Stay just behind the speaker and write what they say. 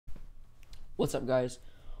What's up, guys?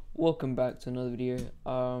 Welcome back to another video.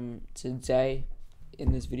 Today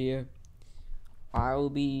in this video I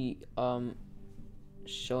will be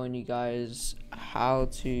showing you guys how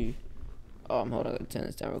to hold on, I'm gonna turn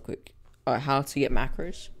this down real quick. How to get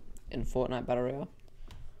macros in Fortnite Battle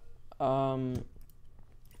Royale.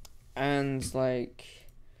 And I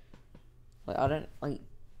don't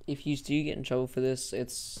if you do get in trouble for this,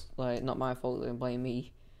 it's not my fault, don't blame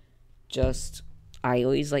me. Just I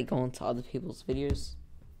always go onto other people's videos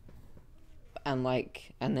and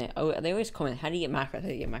they always comment, how do you get macros? How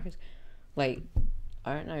do you get macros? I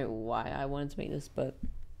don't know why I wanted to make this, but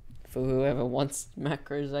for whoever wants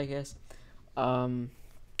macros, I guess. I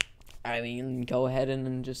mean, go ahead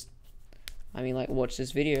and just watch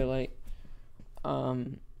this video.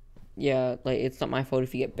 Yeah, it's not my fault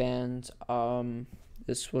if you get banned.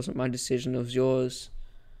 This wasn't my decision, it was yours.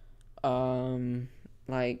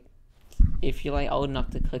 If you're old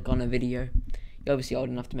enough to click on a video, you're obviously old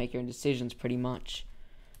enough to make your own decisions, pretty much.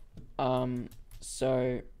 Hold on,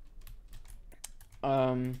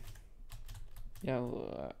 I'm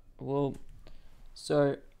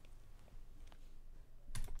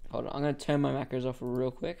gonna turn my macros off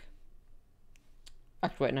real quick.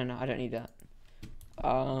 Actually, wait, no, I don't need that.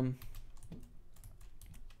 Alright,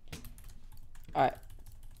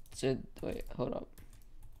 so wait, hold up.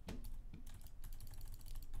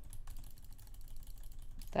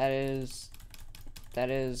 That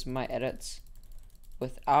is my edits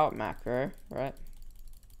without macro, right?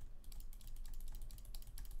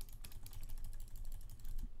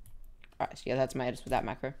 Alright, so yeah, that's my edits without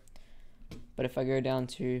macro. But if I go down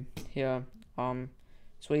to here, so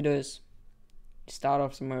what you do is you start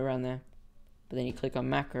off somewhere around there, but then you click on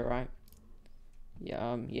macro, right?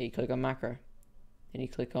 Yeah, you click on macro. Then you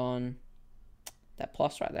click on that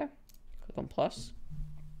plus right there. Click on plus.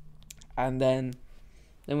 And then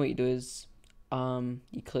what you do is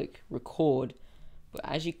you click record. But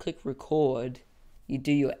as you click record, you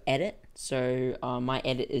do your edit. So my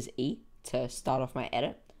edit is E to start off my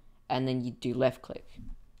edit, and then you do left click.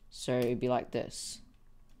 So it'd be like this.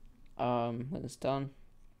 When it's done,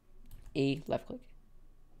 E, left click.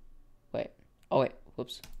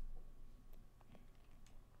 Whoops.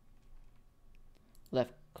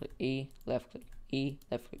 Left click E, left click E,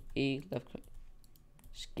 left click E, left click.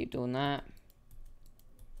 Just keep doing that.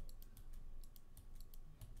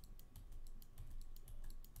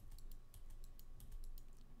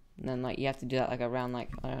 And then you have to do that around I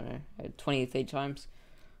don't know, 20 to 30 times.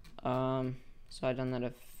 So I've done that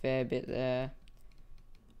a fair bit there.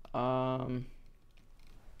 Yeah,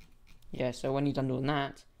 so when you're done doing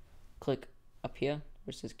that, click up here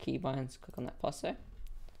where it says keybinds, click on that plus there.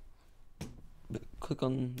 Click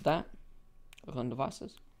on that, click on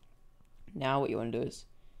devices. Now what you want to do is,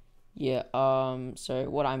 so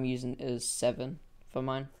what I'm using is 7 for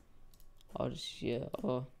mine. I'll just,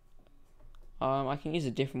 I can use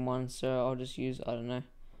a different one, so I'll just use, I don't know.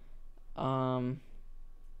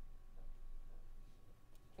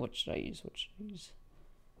 What should I use?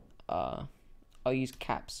 I'll use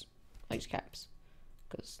caps. I use caps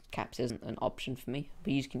because caps isn't an option for me,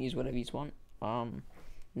 but you can use whatever you want. And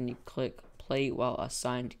you click play while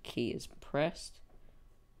assigned key is pressed,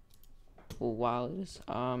 or while it is,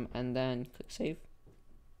 and then click save.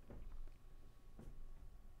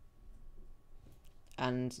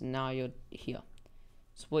 And now you're here.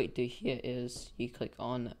 So what you do here is you click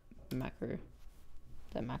on macro,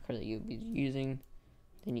 the macro that you'll be using.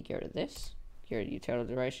 Then you get rid of this, get rid of your total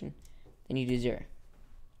duration. Then you do 0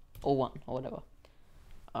 or 1 or whatever,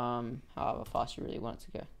 however fast you really want it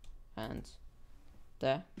to go. And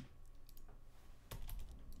there,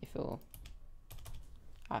 if you'll,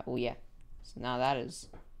 alright, well, yeah. So now that is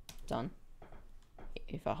done.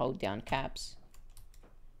 If I hold down caps,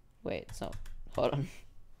 wait, it's not. Hold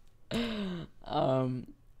on.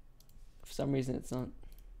 For some reason it's not.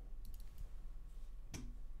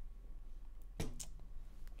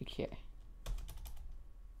 Okay.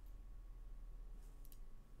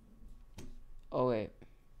 Oh wait.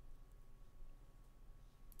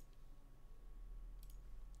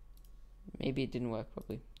 Maybe it didn't work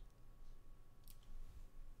properly.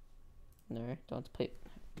 No, don't play.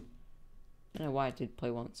 I don't know why it did play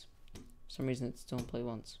once. For some reason it's still play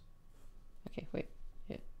once. Okay, wait.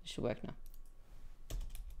 Yeah, it should work now.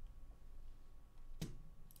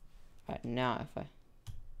 Alright, now if I...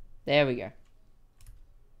 There we go.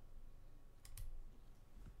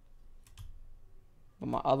 But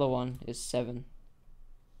my other one is 7.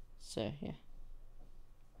 So, yeah.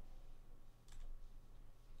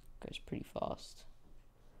 Goes pretty fast.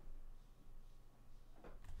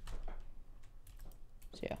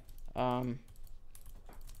 So, yeah.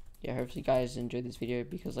 yeah, hopefully you guys enjoyed this video,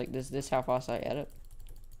 because like this how fast I edit.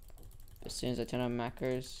 As soon as I turn on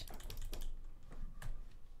macros,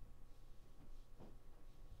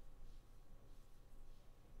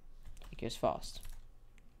 it goes fast.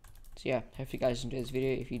 So yeah, hopefully you guys enjoyed this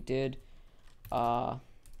video. If you did, yeah,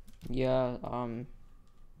 I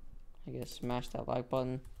guess smash that like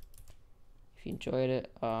button if you enjoyed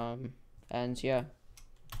it. And yeah,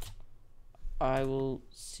 I will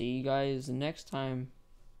see you guys next time.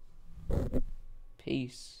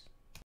 Peace.